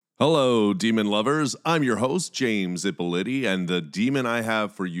Hello, demon lovers. I'm your host, James Ippoliti, and the demon I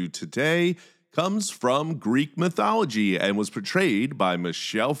have for you today comes from Greek mythology and was portrayed by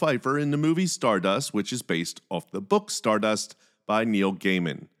Michelle Pfeiffer in the movie Stardust, which is based off the book Stardust by Neil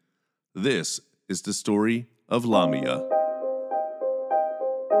Gaiman. This is the story of Lamia.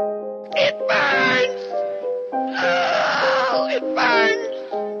 It burns! Oh, it burns!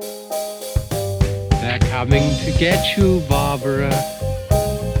 They're coming to get you, Barbara.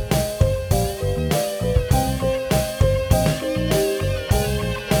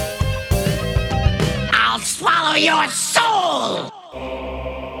 I'll swallow your soul!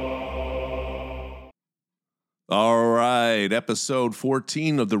 All right, episode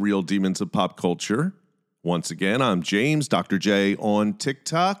 14 of The Real Demons of Pop Culture. Once again, I'm James, Dr. J on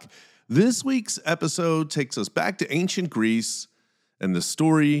TikTok. This week's episode takes us back to ancient Greece and the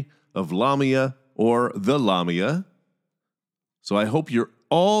story of Lamia, or the Lamia. So I hope you're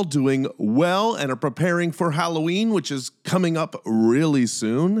all doing well and are preparing for Halloween, which is coming up really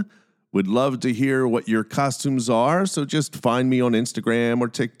soon. Would love to hear what your costumes are, so just find me on Instagram or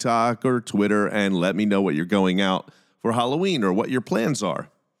TikTok or Twitter and let me know what you're going out for Halloween or what your plans are.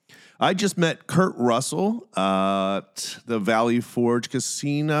 I just met Kurt Russell at the Valley Forge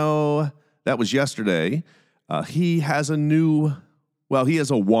Casino. That was yesterday. He has a line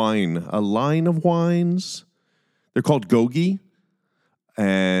of wines. They're called Gogi.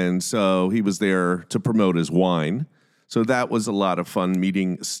 And so he was there to promote his wine. So that was a lot of fun,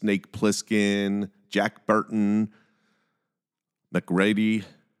 meeting Snake Plissken, Jack Burton, McGrady.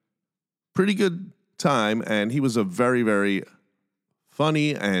 Pretty good time, and he was a very, very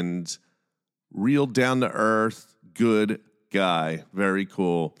funny and real down-to-earth, good guy. Very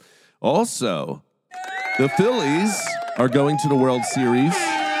cool. Also, the Phillies are going to the World Series,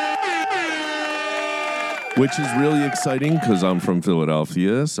 which is really exciting because I'm from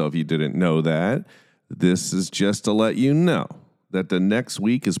Philadelphia, so if you didn't know that, this is just to let you know that the next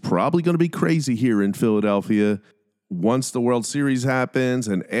week is probably going to be crazy here in Philadelphia. Once the World Series happens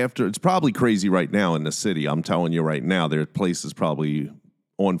and after, it's probably crazy right now in the city. I'm telling you right now, their place is probably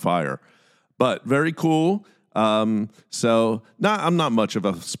on fire. But very cool. I'm not much of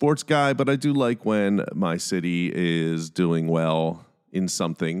a sports guy, but I do like when my city is doing well in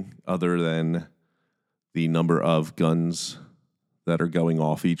something other than the number of guns that are going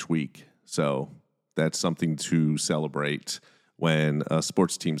off each week. So that's something to celebrate when a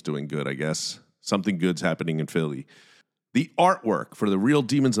sports team's doing good, I guess. Something good's happening in Philly. The artwork for the Real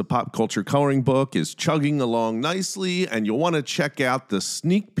Demons of Pop Culture coloring book is chugging along nicely, and you'll want to check out the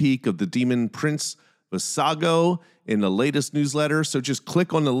sneak peek of the demon Prince Visago in the latest newsletter. So just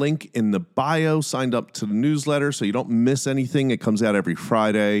click on the link in the bio, signed up to the newsletter so you don't miss anything. It comes out every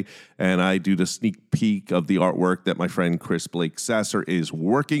Friday, and I do the sneak peek of the artwork that my friend Chris Blake Sasser is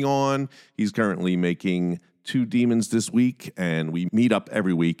working on. He's currently making 2 demons this week, and we meet up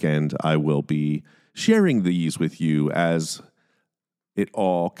every week, and I will be sharing these with you as it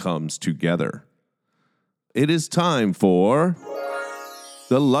all comes together. It is time for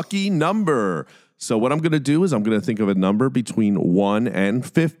the lucky number. So what I'm going to do is I'm going to think of a number between 1 and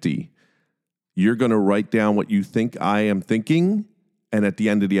 50. You're going to write down what you think I am thinking, and at the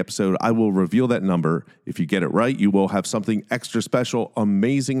end of the episode, I will reveal that number. If you get it right, you will have something extra special,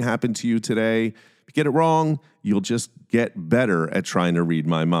 amazing happen to you today. If you get it wrong, you'll just get better at trying to read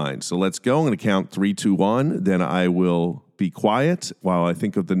my mind. So let's go. I'm going to count 3, 2, 1. Then I will be quiet while I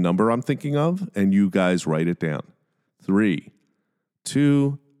think of the number I'm thinking of, and you guys write it down. 3,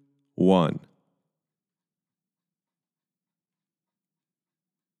 2, 1.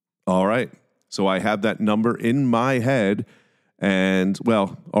 All right, so I have that number in my head and,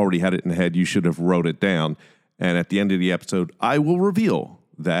 already had it in the head. You should have wrote it down. And at the end of the episode, I will reveal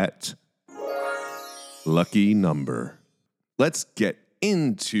that lucky number. Let's get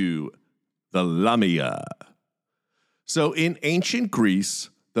into the Lamia. So in ancient Greece,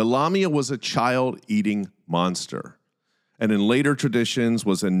 the Lamia was a child-eating monster, and in later traditions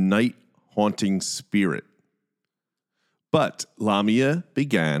was a night-haunting spirit. But Lamia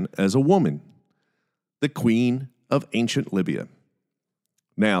began as a woman, the queen of ancient Libya.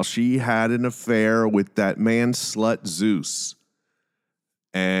 Now, she had an affair with that man-slut Zeus.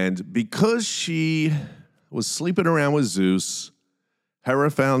 And because she was sleeping around with Zeus,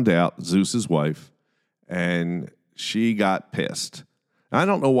 Hera found out, Zeus's wife, and she got pissed. I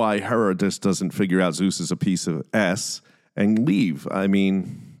don't know why Hera just doesn't figure out Zeus is a piece of S and leave. I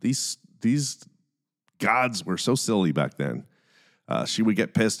mean, these gods were so silly back then. She would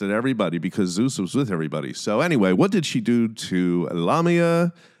get pissed at everybody because Zeus was with everybody. So anyway, what did she do to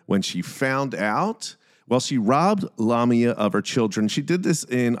Lamia when she found out? Well, she robbed Lamia of her children. She did this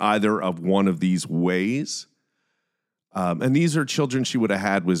in either of one of these ways. And these are children she would have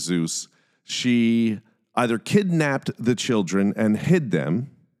had with Zeus. She either kidnapped the children and hid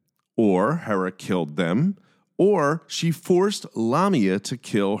them, or Hera killed them, or she forced Lamia to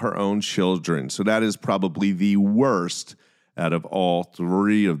kill her own children. So that is probably the worst out of all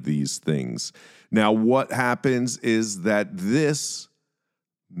three of these things. Now, what happens is that this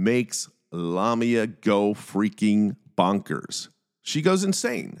makes Lamia go freaking bonkers. She goes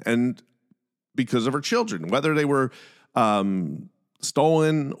insane, and because of her children, whether they were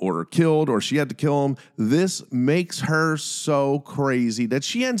stolen or killed or she had to kill them, this makes her so crazy that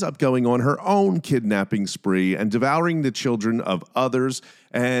she ends up going on her own kidnapping spree and devouring the children of others.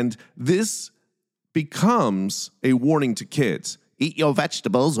 And this becomes a warning to kids. Eat your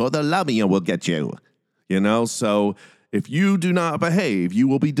vegetables or the Lamia will get you. So if you do not behave, you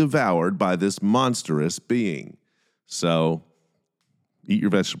will be devoured by this monstrous being. So eat your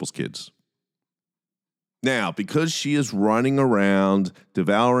vegetables, kids. Now, because she is running around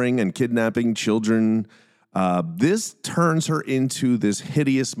devouring and kidnapping children, this turns her into this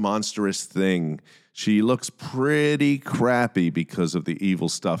hideous, monstrous thing. She looks pretty crappy because of the evil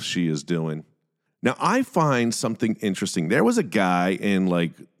stuff she is doing. Now, I find something interesting. There was a guy in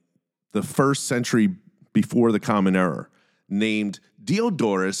the first century before the Common Era named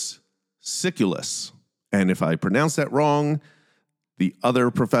Diodorus Siculus. And if I pronounce that wrong, the other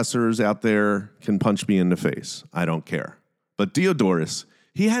professors out there can punch me in the face. I don't care. But Diodorus,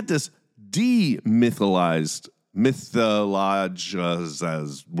 he had this demythologized,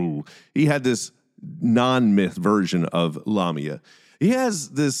 he had this non-myth version of Lamia. He has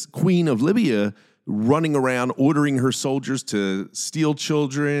this queen of Libya running around ordering her soldiers to steal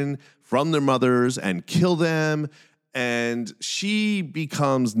children from their mothers and kill them. And she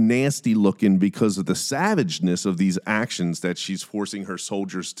becomes nasty looking because of the savageness of these actions that she's forcing her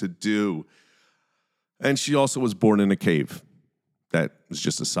soldiers to do. And she also was born in a cave. That is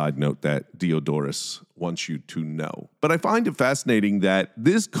just a side note that Diodorus wants you to know. But I find it fascinating that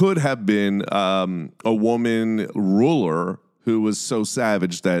this could have been a woman ruler who was so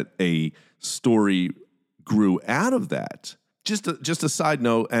savage that a story grew out of that. Just a side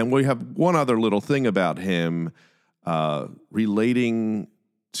note, and we have one other little thing about him relating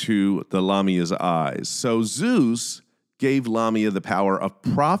to the Lamia's eyes. So Zeus gave Lamia the power of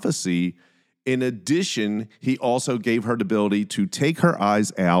prophecy. In addition, he also gave her the ability to take her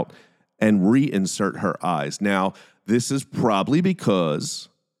eyes out and reinsert her eyes. Now, this is probably because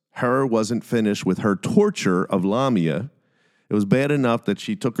Hera wasn't finished with her torture of Lamia. It was bad enough that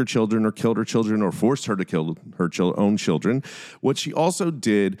she took her children or killed her children or forced her to kill her own children. What she also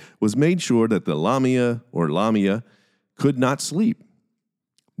did was made sure that the Lamia could not sleep.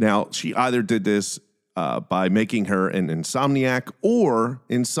 Now, she either did this by making her an insomniac, or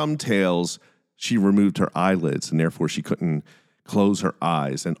in some tales, she removed her eyelids and therefore she couldn't close her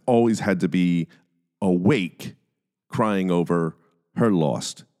eyes and always had to be awake crying over her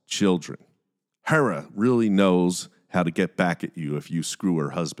lost children. Hera really knows how to get back at you if you screw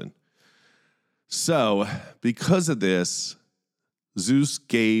her husband. So, because of this, Zeus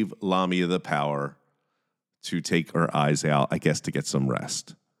gave Lamia the power to take her eyes out, I guess, to get some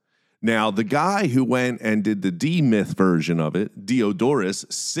rest. Now, the guy who went and did the D-myth version of it, Diodorus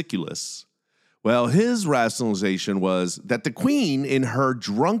Siculus, well, his rationalization was that the queen, in her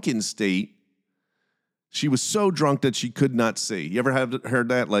drunken state, she was so drunk that she could not see. You ever heard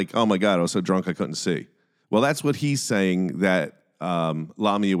that? Oh my God, I was so drunk I couldn't see. Well, that's what he's saying, that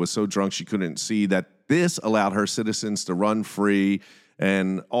Lamia was so drunk she couldn't see, that this allowed her citizens to run free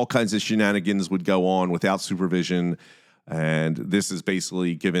and all kinds of shenanigans would go on without supervision. And this has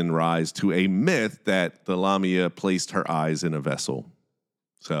basically given rise to a myth that the Lamia placed her eyes in a vessel.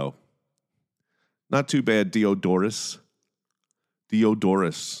 So, not too bad, Diodorus.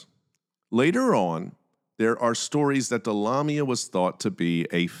 Later on, there are stories that the Lamia was thought to be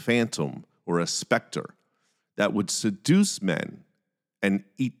a phantom or a specter that would seduce men and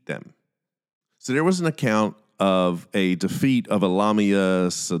eat them. So there was an account of a defeat of a Lamia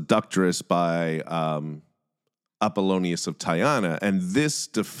seductress by Apollonius of Tyana, and this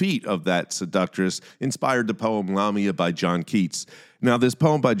defeat of that seductress inspired the poem Lamia by John Keats. Now, this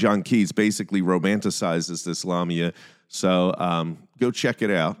poem by John Keats basically romanticizes this Lamia, so go check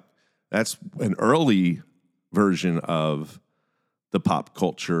it out. That's an early version of the pop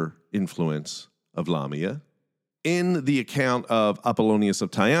culture influence of Lamia. In the account of Apollonius of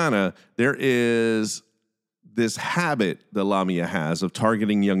Tyana, there is this habit the Lamia has of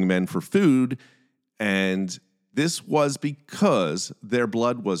targeting young men for food, and this was because their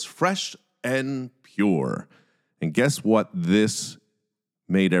blood was fresh and pure. And guess what this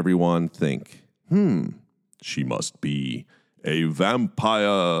made everyone think? She must be a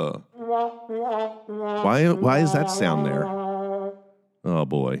vampire. Why is that sound there? Oh,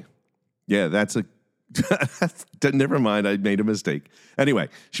 boy. Yeah, that's a... Never mind, I made a mistake. Anyway,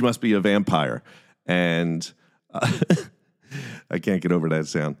 she must be a vampire. And I can't get over that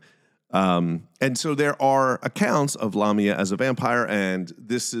sound. And so there are accounts of Lamia as a vampire, and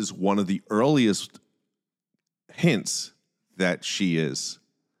this is one of the earliest hints that she is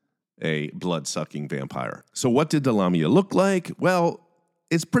a blood-sucking vampire. So what did the Lamia look like? Well,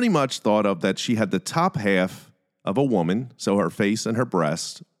 it's pretty much thought of that she had the top half of a woman, so her face and her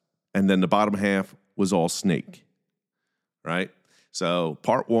breast, and then the bottom half was all snake, right? So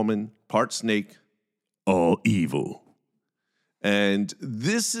part woman, part snake, all evil. And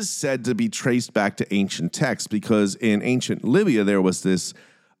this is said to be traced back to ancient texts because in ancient Libya, there was this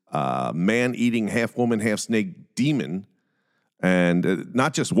man-eating, half-woman, half-snake demon. And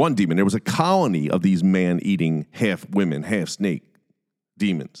not just one demon. There was a colony of these man-eating, half-women, half-snake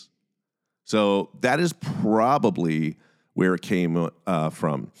demons. So that is probably where it came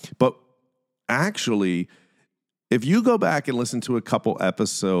from. But actually, if you go back and listen to a couple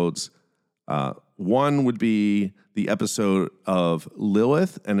episodes, one would be the episode of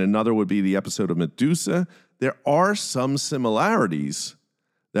Lilith, and another would be the episode of Medusa. There are some similarities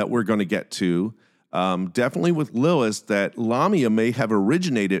that we're going to get to. Definitely with Lilith, that Lamia may have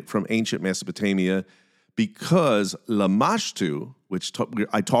originated from ancient Mesopotamia because Lamashtu, which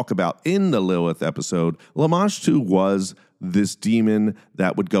I talk about in the Lilith episode, Lamashtu was this demon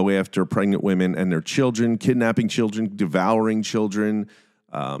that would go after pregnant women and their children, kidnapping children, devouring children.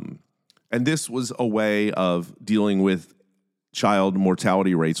 And this was a way of dealing with child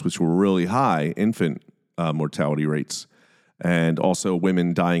mortality rates, which were really high, infant mortality rates, and also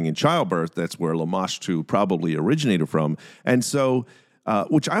women dying in childbirth. That's where Lamashtu probably originated from. And so,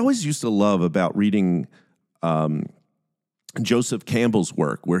 which I always used to love about reading Joseph Campbell's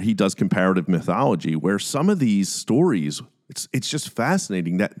work, where he does comparative mythology, where some of these stories, it's just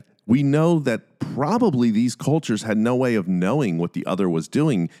fascinating that we know that probably these cultures had no way of knowing what the other was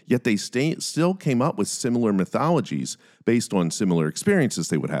doing, yet they still came up with similar mythologies based on similar experiences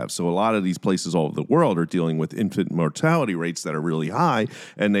they would have. So a lot of these places all over the world are dealing with infant mortality rates that are really high,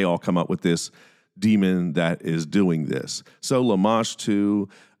 and they all come up with this demon that is doing this. So Lamashtu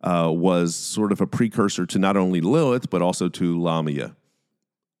was sort of a precursor to not only Lilith, but also to Lamia.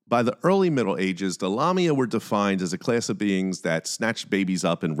 By the early Middle Ages, the Lamia were defined as a class of beings that snatched babies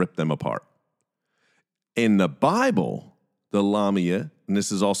up and ripped them apart. In the Bible, the Lamia, and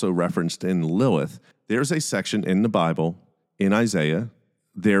this is also referenced in Lilith, there's a section in the Bible, in Isaiah,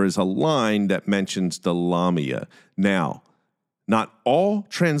 there is a line that mentions the Lamia. Now, not all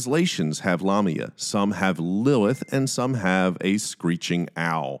translations have Lamia. Some have Lilith, and some have a screeching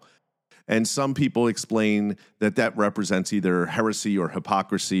owl. And some people explain that that represents either heresy or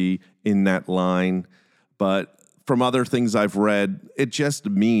hypocrisy in that line. But from other things I've read, it just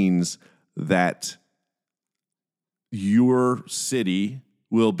means that your city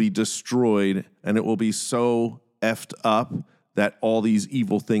will be destroyed and it will be so effed up that all these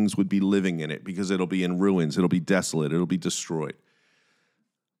evil things would be living in it because it'll be in ruins, it'll be desolate, it'll be destroyed.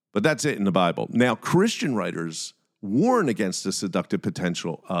 But that's it in the Bible. Now, Christian writers warn against the seductive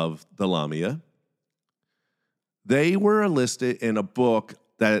potential of the Lamia. They were listed in a book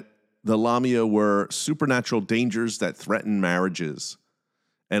that the Lamia were supernatural dangers that threaten marriages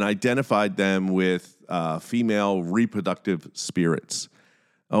and identified them with female reproductive spirits.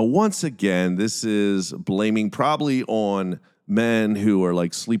 Once again, this is blaming probably on men who are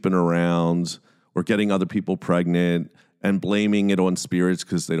like sleeping around or getting other people pregnant and blaming it on spirits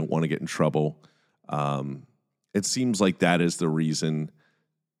because they don't want to get in trouble. It seems like that is the reason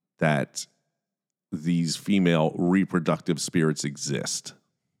that these female reproductive spirits exist.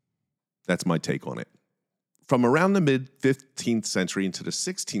 That's my take on it. From around the mid-15th century into the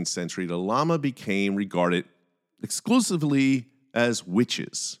 16th century, the Lama became regarded exclusively as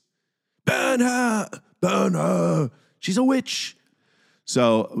witches. Burn her! Burn her! She's a witch!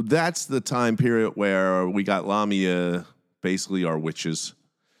 So that's the time period where we got Lamia basically are witches.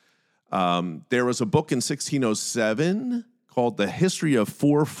 There was a book in 1607 called The History of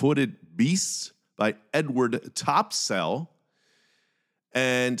Four-Footed Beasts by Edward Topsell.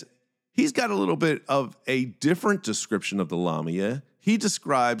 And he's got a little bit of a different description of the Lamia. He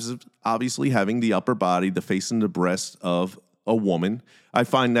describes, obviously, having the upper body, the face and the breast of a woman. I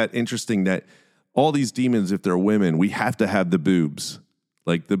find that interesting that all these demons, if they're women, we have to have the boobs.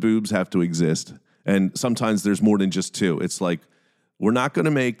 Like, the boobs have to exist. And sometimes there's more than just two. It's like We're not going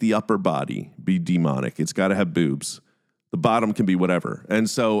to make the upper body be demonic. It's got to have boobs. The bottom can be whatever. And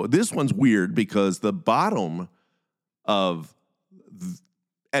so this one's weird because the bottom of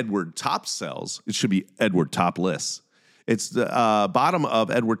Edward Topsails, it should be Edward Topless. It's the bottom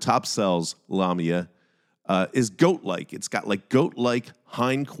of Edward Topsails, Lamia, is goat-like. It's got like goat-like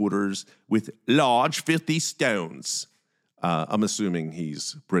hindquarters with large 50 stones. I'm assuming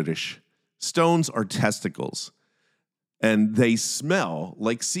he's British. Stones are testicles, and they smell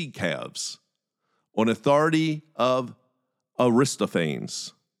like sea calves. On authority of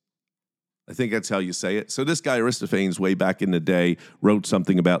Aristophanes. I think that's how you say it. So this guy Aristophanes, way back in the day, wrote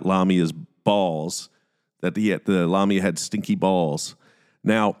something about Lamia's balls, that the Lamia had stinky balls.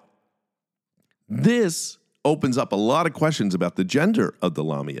 Now, this opens up a lot of questions about the gender of the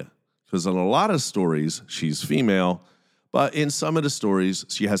Lamia, because in a lot of stories, she's female, but in some of the stories,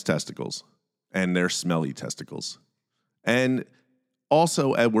 she has testicles, and they're smelly testicles. And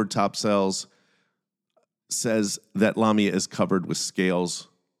also, Edward Topsails says that Lamia is covered with scales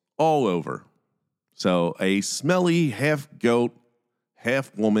all over. So a smelly, half goat,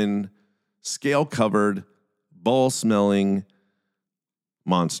 half woman, scale-covered, ball-smelling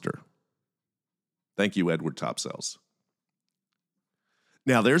monster. Thank you, Edward Topsails.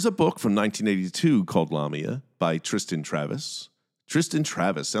 Now, there's a book from 1982 called Lamia by Tristan Travis. Tristan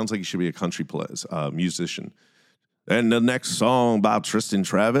Travis sounds like he should be a country musician. And the next song by Tristan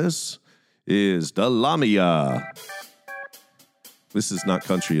Travis is the Lamia. This is not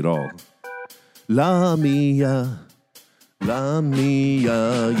country at all. Lamia,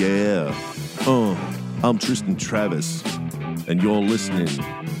 Lamia, yeah. I'm Tristan Travis, and you're listening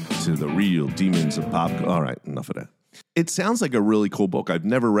to The Real Demons of Pop. All right, enough of that. It sounds like a really cool book. I've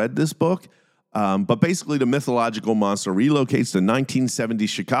never read this book, but basically the mythological monster relocates to 1970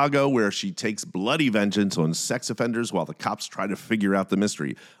 Chicago, where she takes bloody vengeance on sex offenders while the cops try to figure out the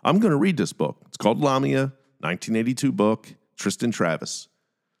mystery. I'm going to read this book. It's called Lamia, 1982 book, Tristan Travis.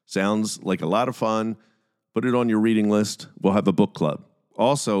 Sounds like a lot of fun. Put it on your reading list. We'll have a book club.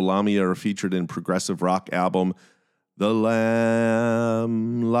 Also, Lamia are featured in progressive rock album The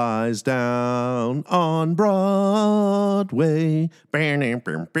Lamb Lies Down on Broadway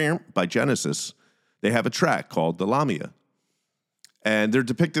by Genesis. They have a track called The Lamia. And they're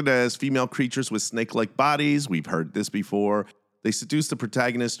depicted as female creatures with snake-like bodies. We've heard this before. They seduce the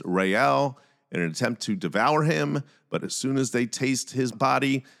protagonist, Rael, in an attempt to devour him. But as soon as they taste his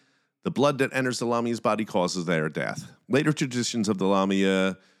body, the blood that enters the Lamia's body causes their death. Later traditions of the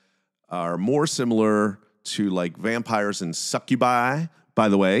Lamia are more similar to like vampires and succubi. By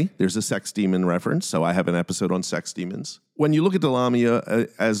the way, there's a sex demon reference, so I have an episode on sex demons. When you look at the Lamia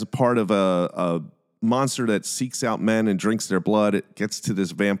as a part of a monster that seeks out men and drinks their blood, it gets to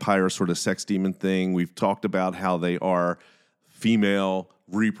this vampire sort of sex demon thing. We've talked about how they are female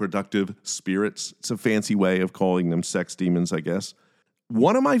reproductive spirits. It's a fancy way of calling them sex demons, I guess.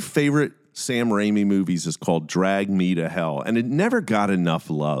 One of my favorite Sam Raimi movies is called Drag Me to Hell, and it never got enough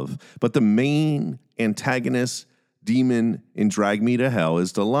love. But the main antagonist demon in Drag Me to Hell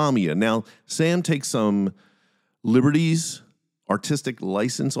is the Lamia. Now, Sam takes some liberties, artistic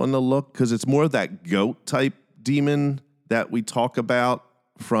license on the look, because it's more of that goat type demon that we talk about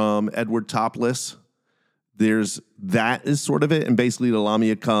from Edward Topless. That is sort of it, and basically the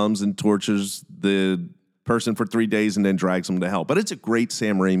Lamia comes and tortures the person for 3 days and then drags them to hell. But it's a great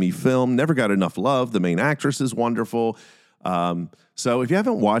Sam Raimi film. Never got enough love. The main actress is wonderful. So if you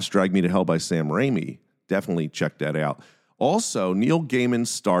haven't watched Drag Me to Hell by Sam Raimi, definitely check that out. Also, Neil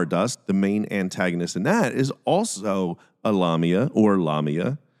Gaiman's Stardust, the main antagonist in that, is also a Lamia or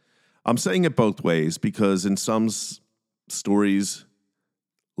Lamia. I'm saying it both ways because in some stories,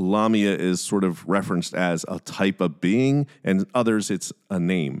 Lamia is sort of referenced as a type of being, and others it's a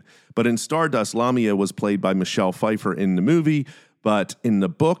name. But in Stardust, Lamia was played by Michelle Pfeiffer in the movie, but in the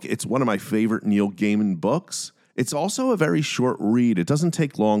book, it's one of my favorite Neil Gaiman books. It's also a very short read. It doesn't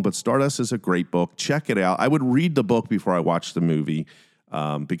take long, but Stardust is a great book. Check it out. I would read the book before I watched the movie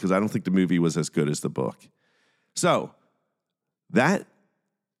because I don't think the movie was as good as the book. So that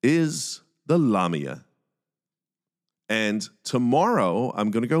is the Lamia. And tomorrow,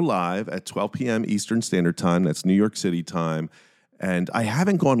 I'm going to go live at 12 p.m. Eastern Standard Time. That's New York City time. And I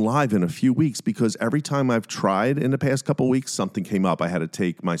haven't gone live in a few weeks because every time I've tried in the past couple weeks, something came up. I had to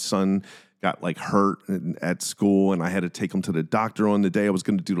take my son got like hurt at school, and I had to take him to the doctor on the day I was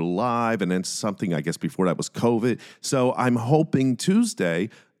going to do the live, and then something, I guess, before that was COVID. So I'm hoping Tuesday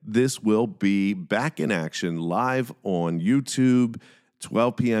this will be back in action live on YouTube,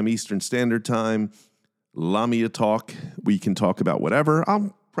 12 p.m. Eastern Standard Time. Lamia Talk. We can talk about whatever.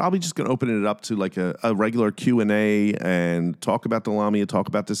 I'll probably just going to open it up to like a regular Q&A and talk about the Lamia, talk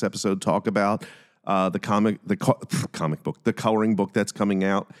about this episode, talk about the comic book, the coloring book that's coming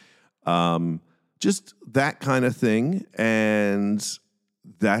out. Just that kind of thing. And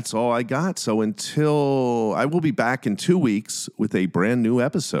that's all I got. So until I will be back in 2 weeks with a brand new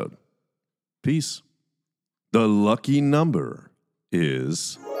episode. Peace. The lucky number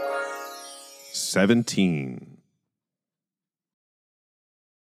is 17.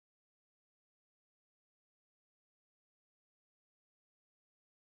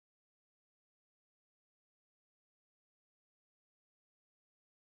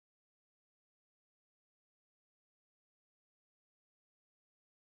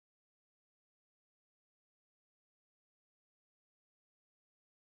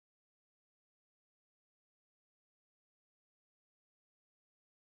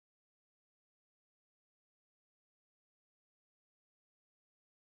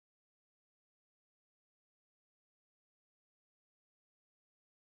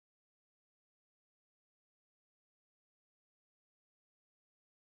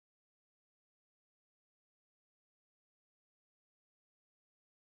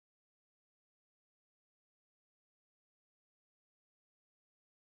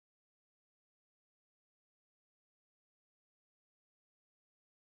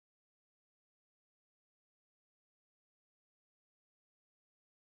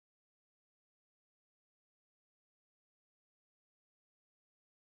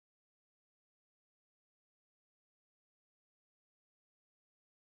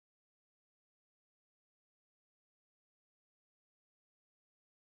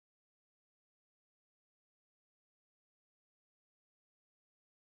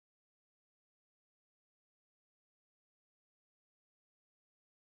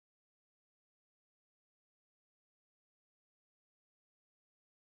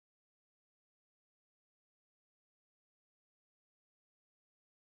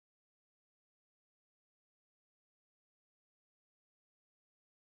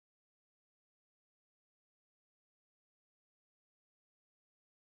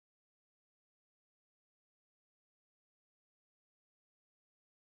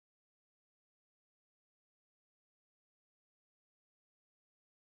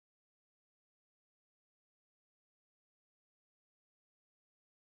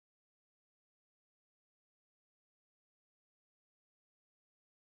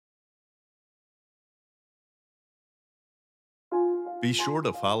 Be sure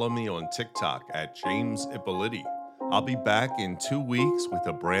to follow me on TikTok at James Ippoliti. I'll be back in 2 weeks with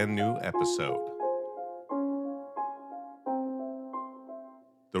a brand new episode.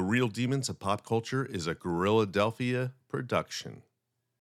 The Real Demons of Pop Culture is a Guerrilladelphia production.